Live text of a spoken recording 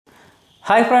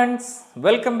Hi friends,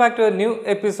 welcome back to a new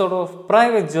episode of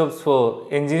Private Jobs for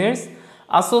Engineers,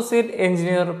 Associate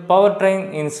Engineer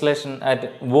Powertrain Installation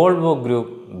at Volvo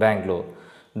Group, Bangalore.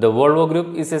 The Volvo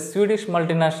Group is a Swedish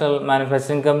multinational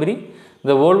manufacturing company.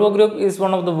 The Volvo Group is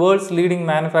one of the world's leading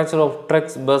manufacturers of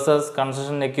trucks, buses,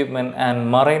 construction equipment and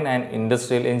marine and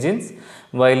industrial engines.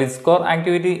 While its core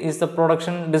activity is the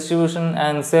production, distribution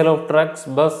and sale of trucks,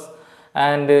 buses,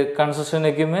 and construction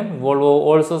equipment, Volvo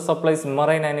also supplies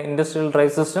marine and industrial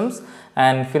drive systems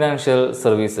and financial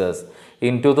services.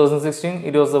 In 2016,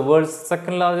 it was the world's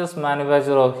second largest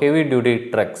manufacturer of heavy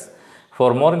duty trucks.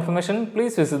 For more information,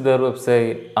 please visit their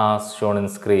website as shown on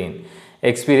screen.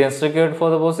 Experience required for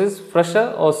the post is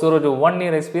fresher or 0 to 1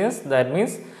 year experience. That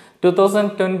means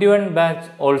 2021 batch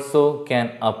also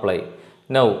can apply.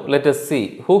 Now let us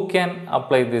see who can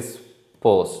apply this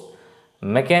post.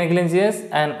 Mechanical engineers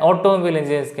and automobile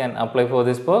engineers can apply for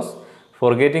this post.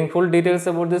 For getting full details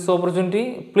about this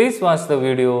opportunity, please watch the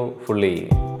video fully.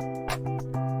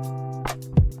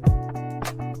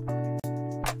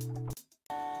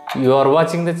 You are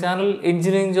watching the channel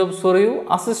Engineering Jobs for You.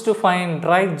 Assist to find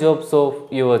right jobs of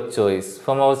your choice.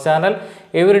 From our channel,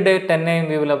 every day 10 am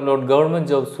we will upload government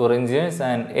jobs for engineers,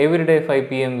 and every day 5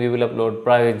 pm we will upload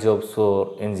private jobs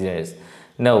for engineers.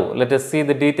 Now let us see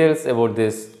the details about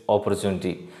this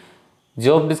opportunity.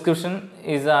 Job description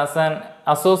is: as an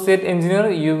associate engineer,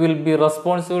 you will be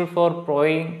responsible for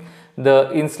providing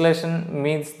the installation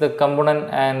meets the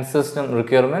component and system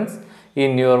requirements.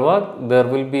 In your work, there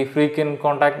will be frequent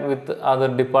contact with other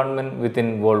departments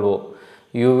within Volvo.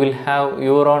 You will have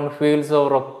your own fields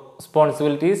of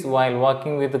responsibilities while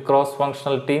working with a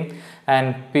cross-functional team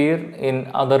and peer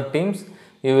in other teams.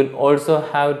 You will also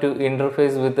have to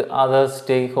interface with other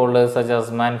stakeholders such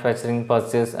as manufacturing,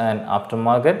 purchase and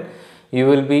aftermarket. You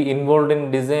will be involved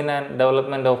in design and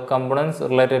development of components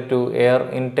related to air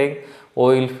intake,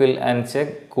 oil fill and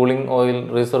check, cooling oil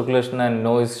recirculation and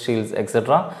noise shields,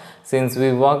 etc. Since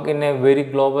we work in a very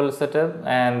global setup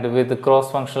and with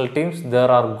cross-functional teams, there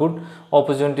are good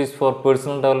opportunities for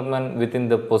personal development within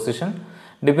the position.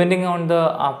 Depending on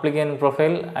the applicant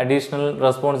profile, additional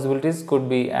responsibilities could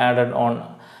be added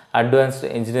on advanced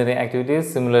engineering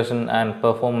activities, simulation and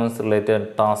performance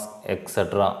related tasks,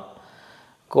 etc.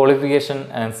 Qualification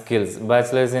and skills: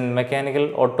 bachelor's in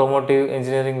mechanical automotive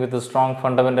engineering with a strong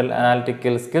fundamental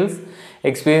analytical skills,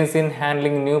 experience in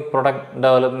handling new product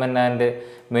development and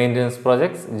maintenance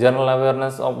projects, general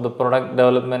awareness of the product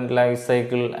development life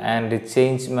cycle and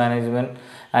change management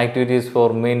activities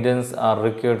for maintenance are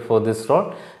required for this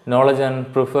role. Knowledge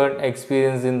and preferred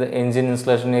experience in the engine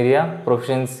installation area,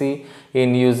 proficiency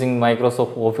in using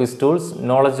Microsoft Office tools,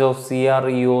 knowledge of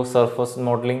CREO surface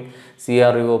modeling,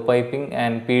 CREO piping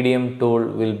and PDM tool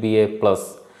will be a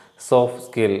plus. Soft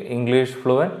skill: English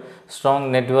fluent,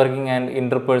 strong networking and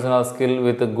interpersonal skill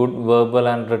with a good verbal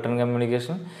and written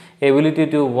communication, ability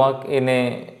to work in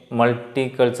a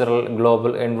multicultural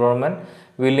global environment,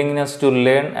 willingness to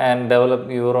learn and develop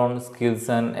your own skills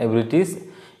and abilities.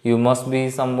 You must be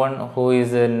someone who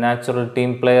is a natural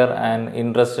team player and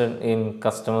interested in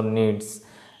customer needs,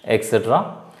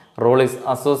 etc. Role is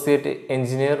associate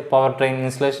engineer powertrain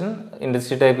installation.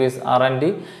 Industry type is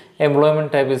R&D.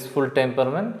 Employment type is full-time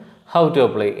permanent. How to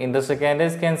apply? Interested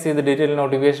candidates can see the detailed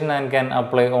notification and can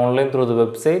apply online through the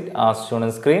website as shown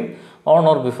on screen on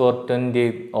or before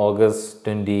 28 August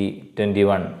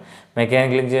 2021.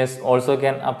 Mechanical engineers also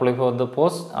can apply for the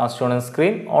post as shown on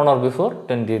screen on or before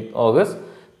 28 August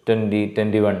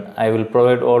 2021. I will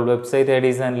provide all website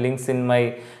IDs and links in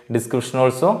my description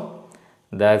also.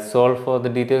 That's all for the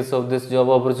details of this job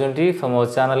opportunity from our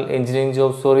channel Engineering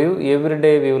Jobs for You. Every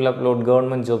day we will upload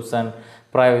government jobs and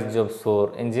private jobs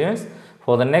for engineers.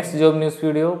 For the next job news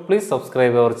video, please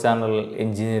subscribe our channel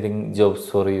Engineering Jobs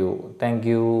for You. Thank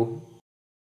you.